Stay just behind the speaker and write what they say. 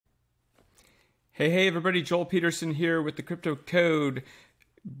Hey everybody, Joel Peterson here with the Crypto Code,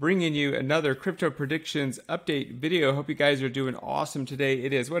 bringing you another Crypto Predictions update video. Hope you guys are doing awesome today.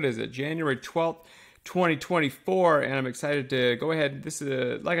 It is, what is it, January 12th, 2024, and I'm excited to go ahead. This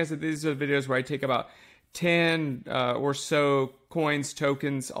is, like I said, these are the videos where I take about 10 or so coins,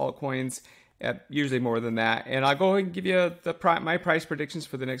 tokens, altcoins, usually more than that, and I'll go ahead and give you my price predictions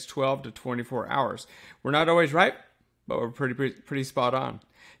for the next 12 to 24 hours. We're not always right, but we're pretty spot on.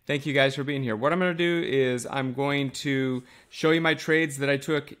 Thank you guys for being here. What I'm going to do is I'm going to show you my trades that I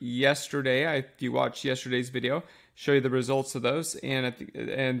took yesterday. If you watched yesterday's video, show you the results of those,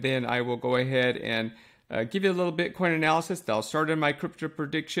 and then I will go ahead and give you a little Bitcoin analysis. I'll start in my crypto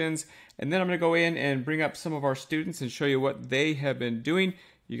predictions, and then I'm going to go in and bring up some of our students and show you what they have been doing.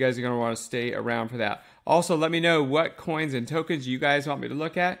 You guys are going to want to stay around for that. Also, let me know what coins and tokens you guys want me to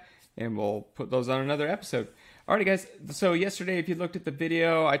look at, and we'll put those on another episode. Alright guys, so yesterday if you looked at the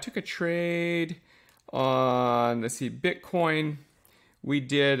video, I took a trade on, let's see, Bitcoin. We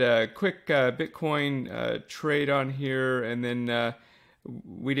did a quick Bitcoin trade on here, and then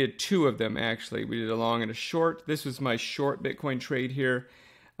we did two of them actually. We did a long and a short. This was my short Bitcoin trade here.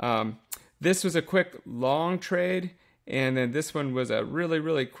 This was a quick long trade, and then this one was a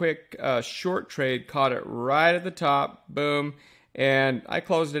really quick short trade. Caught it right at the top, boom. And I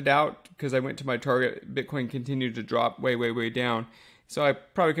closed it out because I went to my target. Bitcoin continued to drop way down. So I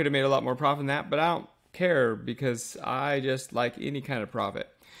probably could have made a lot more profit than that, but I don't care because I just like any kind of profit.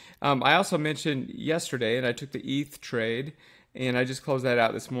 I also mentioned yesterday, and I took the ETH trade, and I just closed that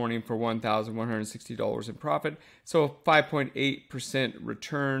out this morning for $1,160 in profit. So 5.8%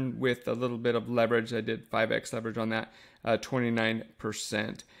 return with a little bit of leverage. I did 5x leverage on that,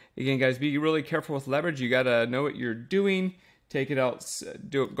 29%. Again, guys, be really careful with leverage. You got to know what you're doing. Take it out,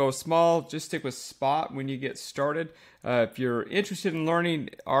 go small, just stick with spot when you get started. If you're interested in learning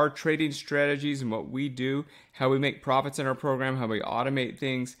our trading strategies and what we do, how we make profits in our program, how we automate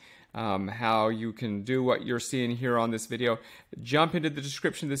things, how you can do what you're seeing here on this video, jump into the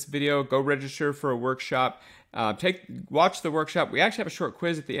description of this video, go register for a workshop, watch the workshop. We actually have a short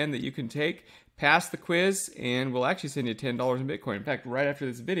quiz at the end that you can take, pass the quiz, and we'll actually send you $10 in Bitcoin. In fact, right after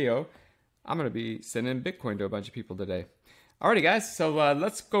this video, I'm going to be sending Bitcoin to a bunch of people today. Alrighty guys, so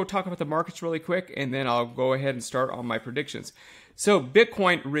let's go talk about the markets really quick, and then I'll go ahead and start on my predictions. So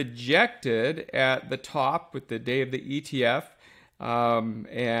Bitcoin rejected at the top with the day of the ETF,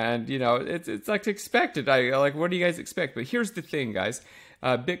 and you know it's like expected. What do you guys expect? But here's the thing, guys.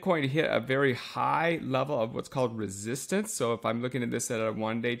 Bitcoin hit a very high level of what's called resistance. So if I'm looking at this at a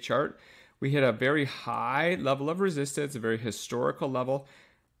one-day chart, we hit a very high level of resistance, a very historical level,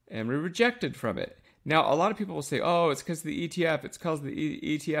 and we rejected from it. Now, a lot of people will say, oh, it's because of the ETF, it's because of the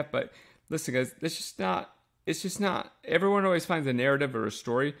ETF, but listen, guys, it's just not. Everyone always finds a narrative or a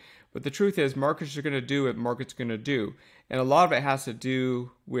story, but the truth is markets are going to do what markets are going to do, and a lot of it has to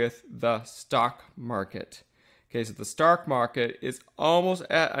do with the stock market. Okay, so the stock market is almost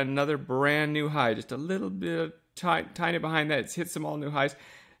at another brand new high, just a little bit tiny behind that. It's hit some all new highs,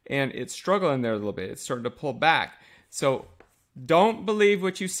 and it's struggling there a little bit. It's starting to pull back. So don't believe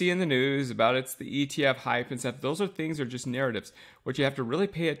what you see in the news about it's the ETF hype and stuff. Those are things are just narratives. What you have to really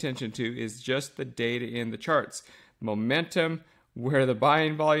pay attention to is just the data in the charts. Momentum, where the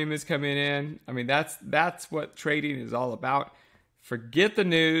buying volume is coming in. I mean, that's what trading is all about. Forget the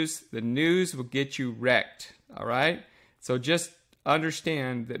news. The news will get you wrecked. All right? So just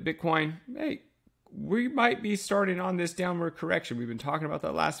understand that Bitcoin, hey, we might be starting on this downward correction. We've been talking about that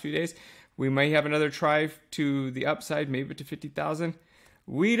the last few days. We may have another try to the upside, maybe to 50,000.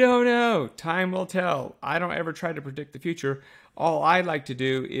 We don't know. Time will tell. I don't ever try to predict the future. All I like to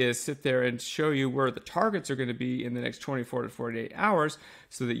do is sit there and show you where the targets are going to be in the next 24 to 48 hours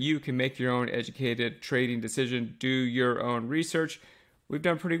so that you can make your own educated trading decision, do your own research. We've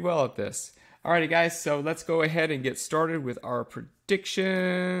done pretty well at this. Alrighty guys, so let's go ahead and get started with our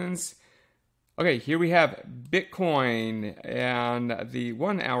predictions. Okay, here we have Bitcoin, and the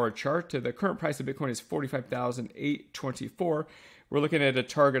 1 hour chart. The current price of Bitcoin is 45,824. We're looking at a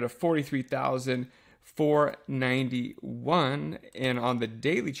target of 43,491, and on the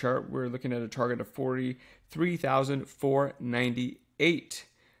daily chart, we're looking at a target of 43,498.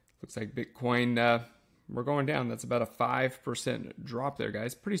 Looks like Bitcoin, we're going down. That's about a 5% drop there,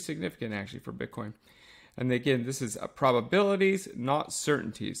 guys. Pretty significant, actually, for Bitcoin. And again, this is probabilities, not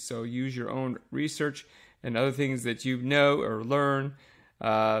certainties. So use your own research and other things that you know or learn.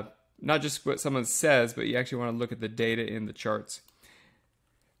 Not just what someone says, but you actually want to look at the data in the charts.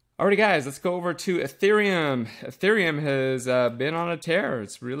 Alrighty guys, let's go over to Ethereum. Ethereum has been on a tear.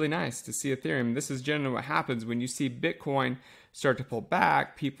 It's really nice to see Ethereum. This is generally what happens when you see Bitcoin start to pull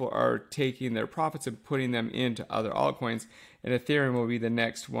back, people are taking their profits and putting them into other altcoins, and Ethereum will be the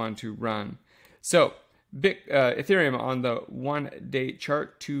next one to run. So Ethereum on the 1-day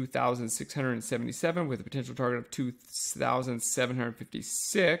chart, 2,677 with a potential target of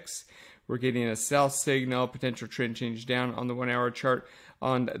 2,756. We're getting a sell signal, potential trend change down on the 1-hour chart.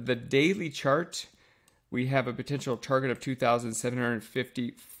 On the daily chart, we have a potential target of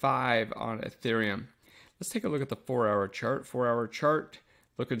 2,755 on Ethereum. Let's take a look at the 4-hour chart. 4-hour chart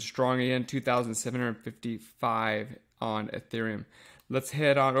looking strong again, 2,755 on Ethereum. Let's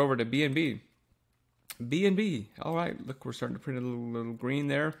head on over to BNB. BNB, all right, look, we're starting to print a little green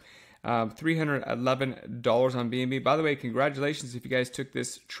there. $311 on BNB. By the way, congratulations if you guys took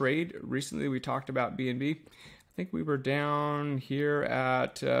this trade. Recently, we talked about BNB. I think we were down here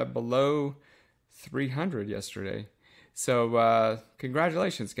at below 300 yesterday. So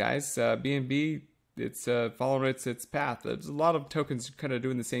congratulations, guys. BNB, it's following its path. There's a lot of tokens kind of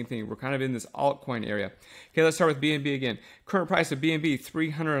doing the same thing. We're kind of in this altcoin area. Okay, let's start with BNB again. Current price of BNB,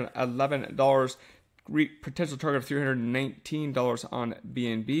 $311. Potential target of $319 on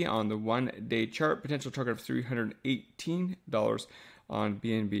BNB on the 1-day chart. Potential target of $318 on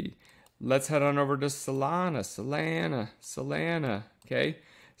BNB. Let's head on over to Solana. Okay,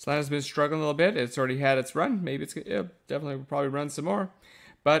 Solana's been struggling a little bit. It's already had its run. Maybe it's definitely will probably run some more.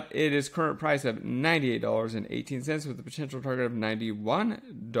 But it is current price of $98.18 with a potential target of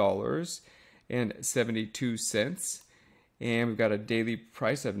 $91.72. And we've got a daily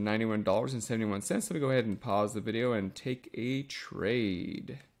price of $91.71. Let me go ahead and pause the video and take a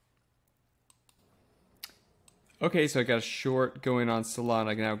trade. Okay, so I got a short going on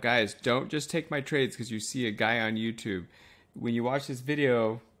Solana. Now, guys, don't just take my trades because you see a guy on YouTube. When you watch this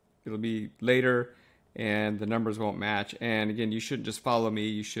video, it'll be later and the numbers won't match. And again, you shouldn't just follow me.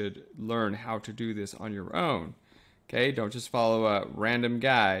 You should learn how to do this on your own. Okay, don't just follow a random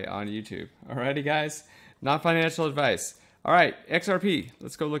guy on YouTube. Alrighty, guys, not financial advice. All right, XRP.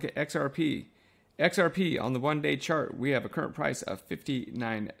 Let's go look at XRP. XRP on the 1-day chart, we have a current price of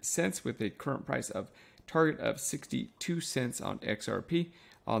 59 cents with a current price of target of 62 cents on XRP.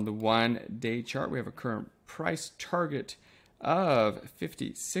 On the 1-day chart, we have a current price target of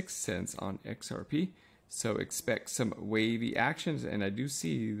 56 cents on XRP. So expect some wavy actions, and I do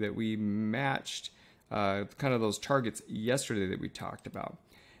see that we matched kind of those targets yesterday that we talked about.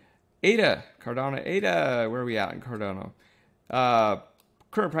 Cardano ADA, where are we at in Cardano?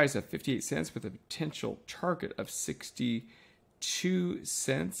 Current price of 58 cents with a potential target of 62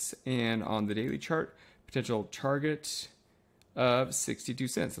 cents. And on the daily chart, potential target of 62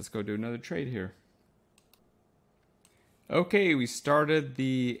 cents. Let's go do another trade here. Okay, we started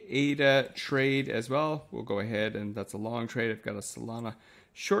the ADA trade as well. We'll go ahead, and that's a long trade. I've got a Solana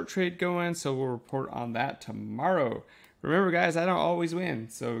short trade going, so we'll report on that tomorrow. Remember, guys, I don't always win.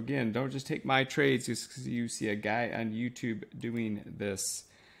 So again, don't just take my trades just because you see a guy on YouTube doing this.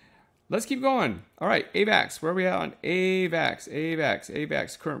 Let's keep going. All right, AVAX. Where are we at on AVAX?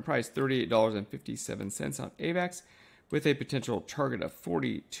 AVAX. Current price $38.57 on AVAX with a potential target of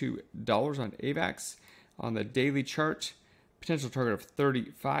 $42 on AVAX. On the daily chart, potential target of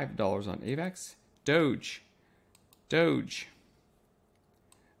 $35 on AVAX. Doge.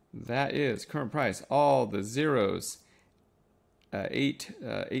 That is current price. All the zeros. 8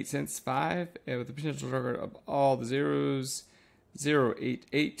 cents 5 with the potential target of all the zeros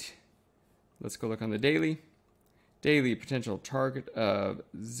 0.88. Let's go look on the daily potential target of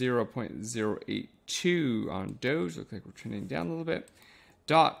 0.082 on Doge. Looks like we're trending down a little bit.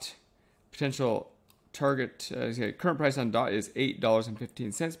 DOT potential target current price on DOT is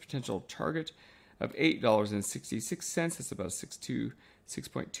 $8.15. Potential target of $8.66. That's about a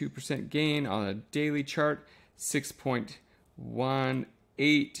 6.2% gain on a daily chart.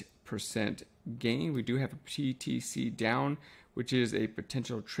 6.18% gain. We do have a PTC down, which is a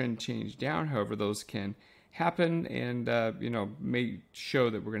potential trend change down. However, those can happen and may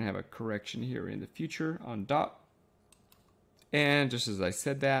show that we're going to have a correction here in the future on DOT. And just as I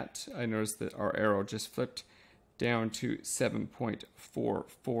said that, I noticed that our arrow just flipped down to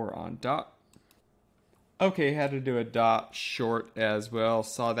 7.44 on DOT. Okay, had to do a DOT short as well.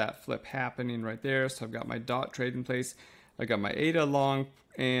 Saw that flip happening right there. So I've got my DOT trade in place. I got my ADA long,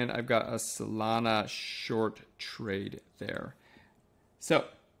 and I've got a Solana short trade there. So,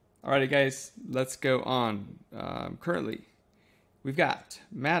 alrighty guys, let's go on. Currently, we've got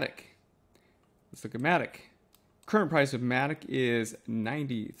Matic. Let's look at Matic. Current price of Matic is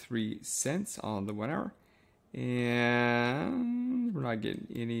 93 cents on the 1 hour. And we're not getting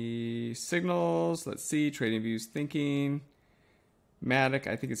any signals. Let's see, trading views thinking. Matic,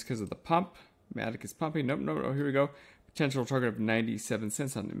 I think it's because of the pump. Matic is pumping. Nope, here we go. potential target of 97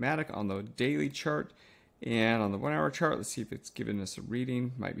 cents on the Matic on the daily chart. And on the 1 hour chart, let's see if it's giving us a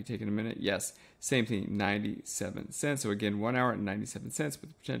reading. Might be taking a minute. Yes, same thing, 97 cents. So again, 1 hour at 97 cents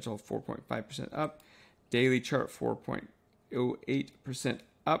with potential 4.5% up. Daily chart, 4.08%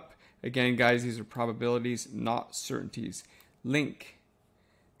 up. Again, guys, these are probabilities, not certainties. Link,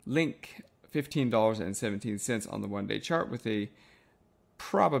 $15.17 on the 1 day chart with a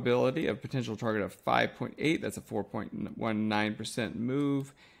probability of potential target of 5.8. That's a 4.19%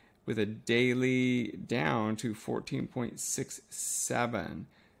 move, with a daily down to 14.67.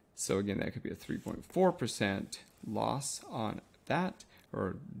 So again, that could be a 3.4% loss on that,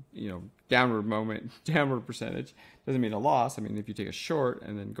 or downward percentage. Doesn't mean a loss. I mean, if you take a short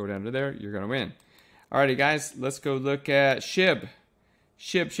and then go down to there, you're going to win. Alrighty, guys, let's go look at SHIB.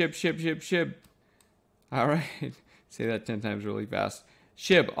 SHIB. All right, say that 10 times really fast.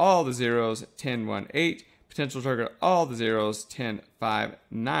 SHIB, all the zeros, 10.18. Potential target, all the zeros,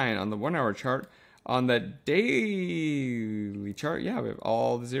 10.59 on the 1 hour chart. On the daily chart, yeah, we have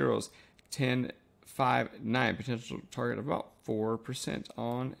all the zeros, 10.59. Potential target of about 4%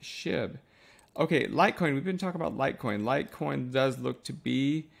 on SHIB. Okay, Litecoin, we've been talking about Litecoin. Litecoin does look to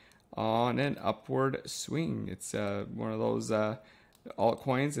be on an upward swing. It's one of those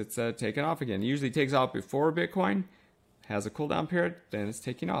altcoins. It's taken off again. It usually takes off before Bitcoin, has a cooldown period, then it's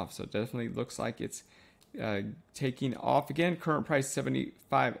taking off. So it definitely looks like it's taking off again. Current price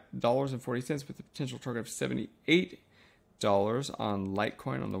 $75.40 with a potential target of $78 on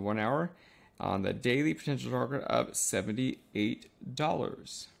Litecoin on the 1 hour. On the daily, potential target of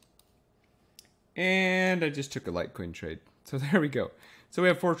 $78. And I just took a Litecoin trade. So there we go. So we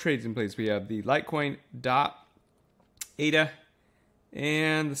have 4 trades in place. We have the Litecoin, DOT, ADA,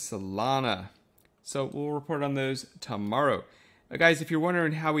 and the Solana. So we'll report on those tomorrow. Guys, if you're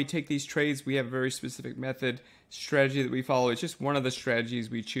wondering how we take these trades, we have a very specific strategy that we follow. It's just one of the strategies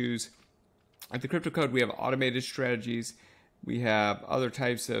we choose. At the Crypto Code, we have automated strategies. We have other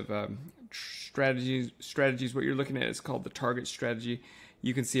types of strategies. What you're looking at is called the target strategy.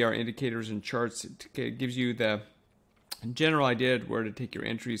 You can see our indicators and charts. It gives you the general idea of where to take your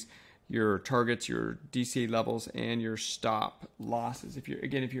entries, your targets, your DCA levels, and your stop losses. If you're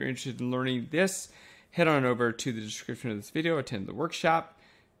interested in learning this, head on over to the description of this video, attend the workshop,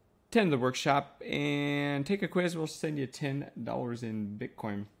 and take a quiz. We'll send you $10 in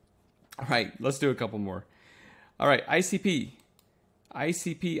Bitcoin. All right, let's do a couple more. All right, ICP.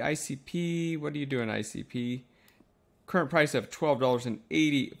 What are you doing, ICP? Current price of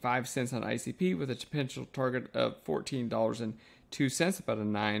 $12.85 on ICP with a potential target of $14.02, about a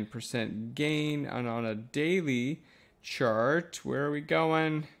 9% gain. And on a daily chart, where are we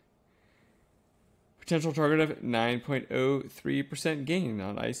going? Potential target of 9.03% gain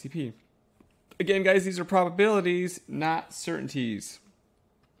on ICP. Again, guys, these are probabilities, not certainties.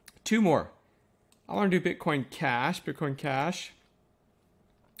 2 more. I want to do Bitcoin Cash.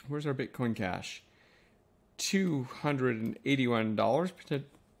 Where's our Bitcoin Cash? $281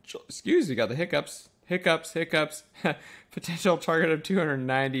 potential. Excuse me, got the hiccups. Potential target of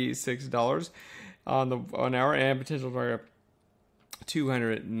 $296 on the 1 hour, and potential target of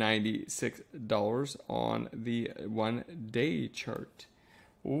 $296 on the 1 day chart.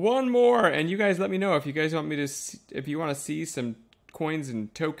 One more, and you guys let me know if you guys want me to if you want to see some coins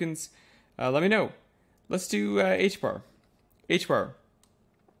and tokens. Let me know. Let's do HBAR.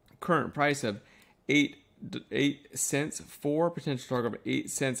 Current price of 8 cents, 4 potential target of 8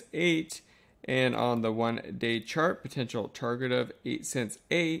 cents 8, and on the 1 day chart, potential target of 8 cents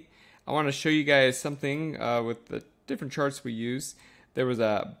 8. I want to show you guys something with the different charts we use. There was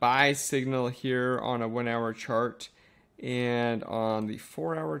a buy signal here on a 1 hour chart, and on the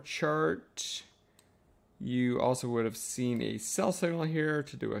 4 hour chart, you also would have seen a sell signal here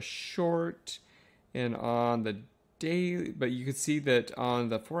to do a short, and on the daily, but you could see that on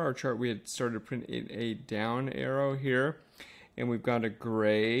the 4 hour chart we had started printing a down arrow here, and we've gone to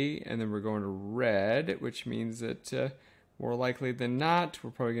gray, and then we're going to red, which means that more likely than not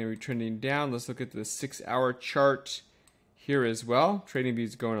we're probably going to be trending down. Let's look at the 6 hour chart here as well. Trading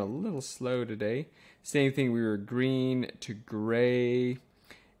views going a little slow today. Same thing, we were green to gray,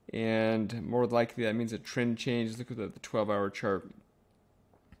 and more likely that means a trend change. Look at the 12 hour chart.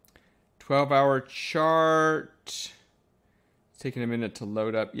 12 hour chart. It's taking a minute to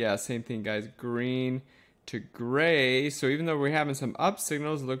load up. Yeah, same thing, guys. Green to gray. So even though we're having some up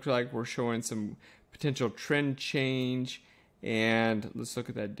signals, it looks like we're showing some potential trend change. And let's look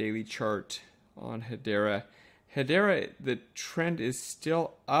at that daily chart on Hedera. Hedera, the trend is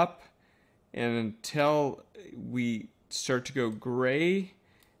still up, and until we start to go gray,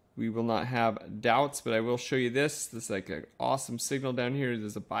 we will not have doubts, but I will show you this. This is like an awesome signal down here.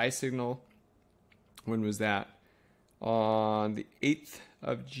 There's a buy signal. When was that? On the 8th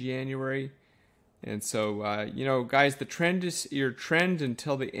of January. And so, you know, guys, the trend is your trend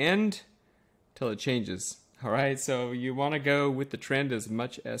until the end, till it changes. All right, so you want to go with the trend as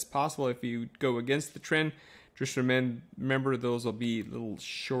much as possible. If you go against the trend, just remember those will be little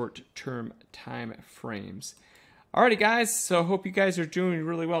short-term time frames. Alrighty, guys, so hope you guys are doing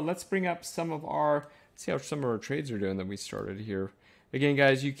really well. Let's bring up some of our, see how some of our trades are doing that we started here. Again,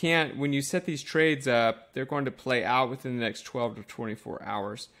 guys, you can't, when you set these trades up, they're going to play out within the next 12 to 24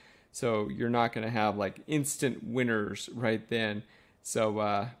 hours. So you're not going to have like instant winners right then.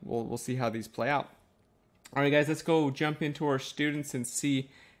 So we'll see how these play out. All right, guys, let's go jump into our students and see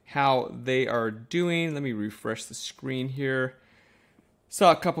how they are doing. Let me refresh the screen here.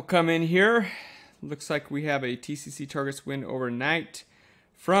 Saw a couple come in here. Looks like we have a TCC targets win overnight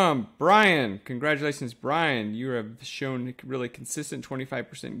from Brian. Congratulations, Brian. You have shown really consistent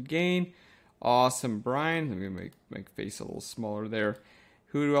 25% gain. Awesome, Brian. Let me make my face a little smaller there.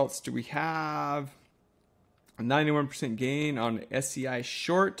 Who else do we have? A 91% gain on SCI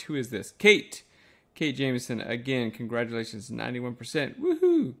short. Who is this? Kate. Kate Jameson. Again, congratulations, 91%.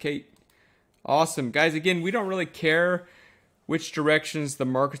 Woohoo, Kate. Awesome. Guys, again, we don't really care which directions the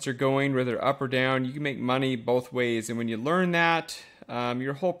markets are going, whether up or down. You can make money both ways. And when you learn that,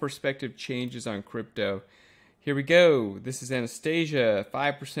 your whole perspective changes on crypto. Here we go. This is Anastasia,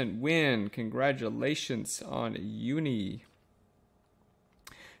 5% win. Congratulations on Uni.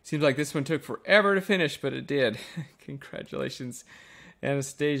 Seems like this one took forever to finish, but it did. Congratulations,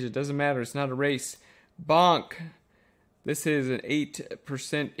 Anastasia. Doesn't matter. It's not a race. Bonk. This is an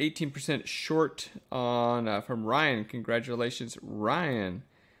 18% short on from Ryan. Congratulations, Ryan.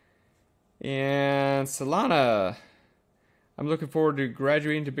 And Solana. I'm looking forward to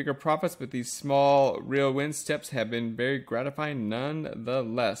graduating to bigger profits, but these small real win steps have been very gratifying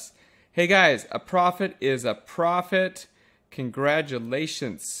nonetheless. Hey guys, a profit is a profit.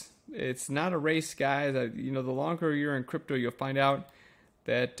 Congratulations. It's not a race, guys. You know, the longer you're in crypto, you'll find out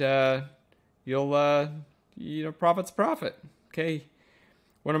that you know, profit's profit. Okay.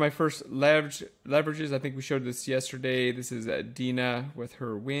 One of my first leverages, I think we showed this yesterday. This is Dina with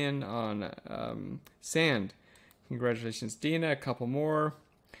her win on Sand. Congratulations, Dina. A couple more.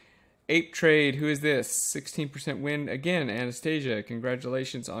 Ape Trade, who is this? 16% win. Again, Anastasia,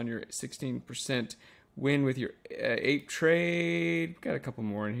 congratulations on your 16% win with your Ape Trade. We've got a couple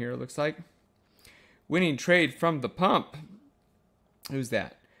more in here, it looks like. Winning trade from the pump. Who's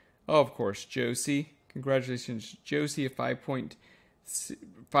that? Oh, of course, Josie. Congratulations, Josie, a 5 point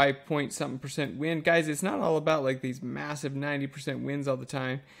something% win. Guys, it's not all about like these massive 90% wins all the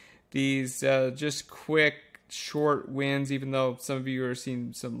time. These just quick, short wins, even though some of you are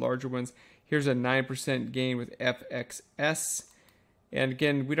seeing some larger ones. Here's a 9% gain with FXS. And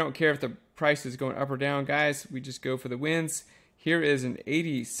again, we don't care if the price is going up or down, guys. We just go for the wins. Here is an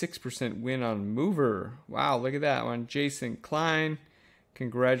 86% win on Mover. Wow, look at that one. Jason Klein.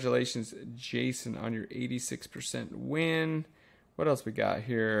 Congratulations, Jason, on your 86% win. What else we got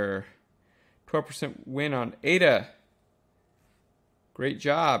here? 12% win on ADA. Great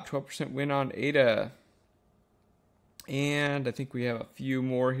job. 12% win on ADA. And I think we have a few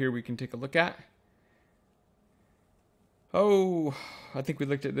more here we can take a look at. Oh, I think we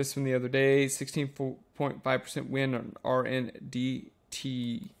looked at this one the other day. 16.5% win on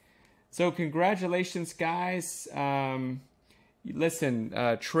RNDT. So congratulations, guys.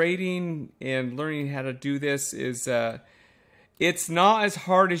 Listen, trading and learning how to do this is, it's not as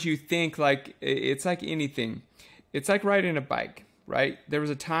hard as you think. Like, it's like anything. It's like riding a bike, right? There was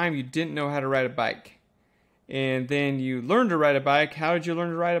a time you didn't know how to ride a bike. And then you learned to ride a bike. How did you learn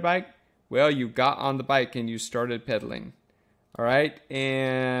to ride a bike? Well, you got on the bike and you started pedaling. All right?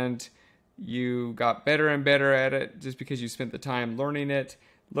 And you got better and better at it just because you spent the time learning it.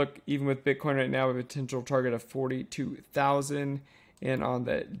 Look, even with Bitcoin right now, we have a potential target of 42,000. And on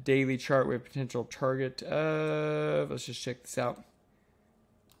the daily chart, we have a potential target of, let's just check this out,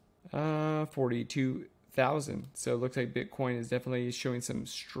 42,000. So it looks like Bitcoin is definitely showing some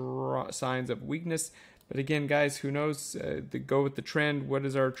strong signs of weakness. But again, guys, who knows? Go with the trend. What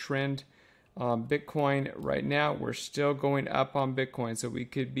is our trend on Bitcoin right now? We're still going up on Bitcoin. So we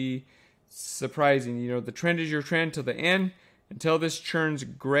could be surprising. You know, the trend is your trend till the end. Until this turns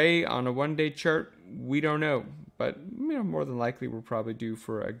gray on a one-day chart, we don't know. But you know, more than likely, we're probably due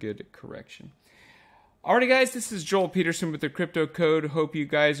for a good correction. Alrighty, guys, this is Joel Peterson with the Crypto Code. Hope you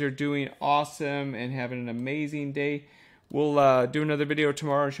guys are doing awesome and having an amazing day. We'll do another video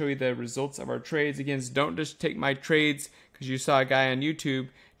tomorrow and show you the results of our trades. Again, don't just take my trades because you saw a guy on YouTube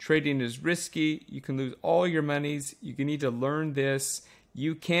Trading is risky. You can lose all your monies. You need to learn this.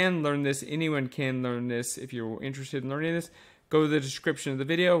 You can learn this. Anyone can learn this. If you're interested in learning this, go to the description of the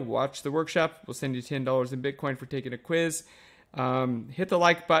video, watch the workshop. We'll send you $10 in Bitcoin for taking a quiz. Hit the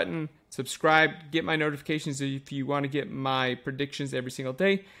like button, subscribe, get my notifications if you want to get my predictions every single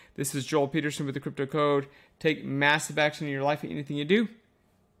day. This is Joel Peterson with the Crypto Code. Take massive action in your life and anything you do.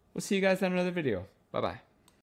 We'll see you guys on another video. Bye-bye.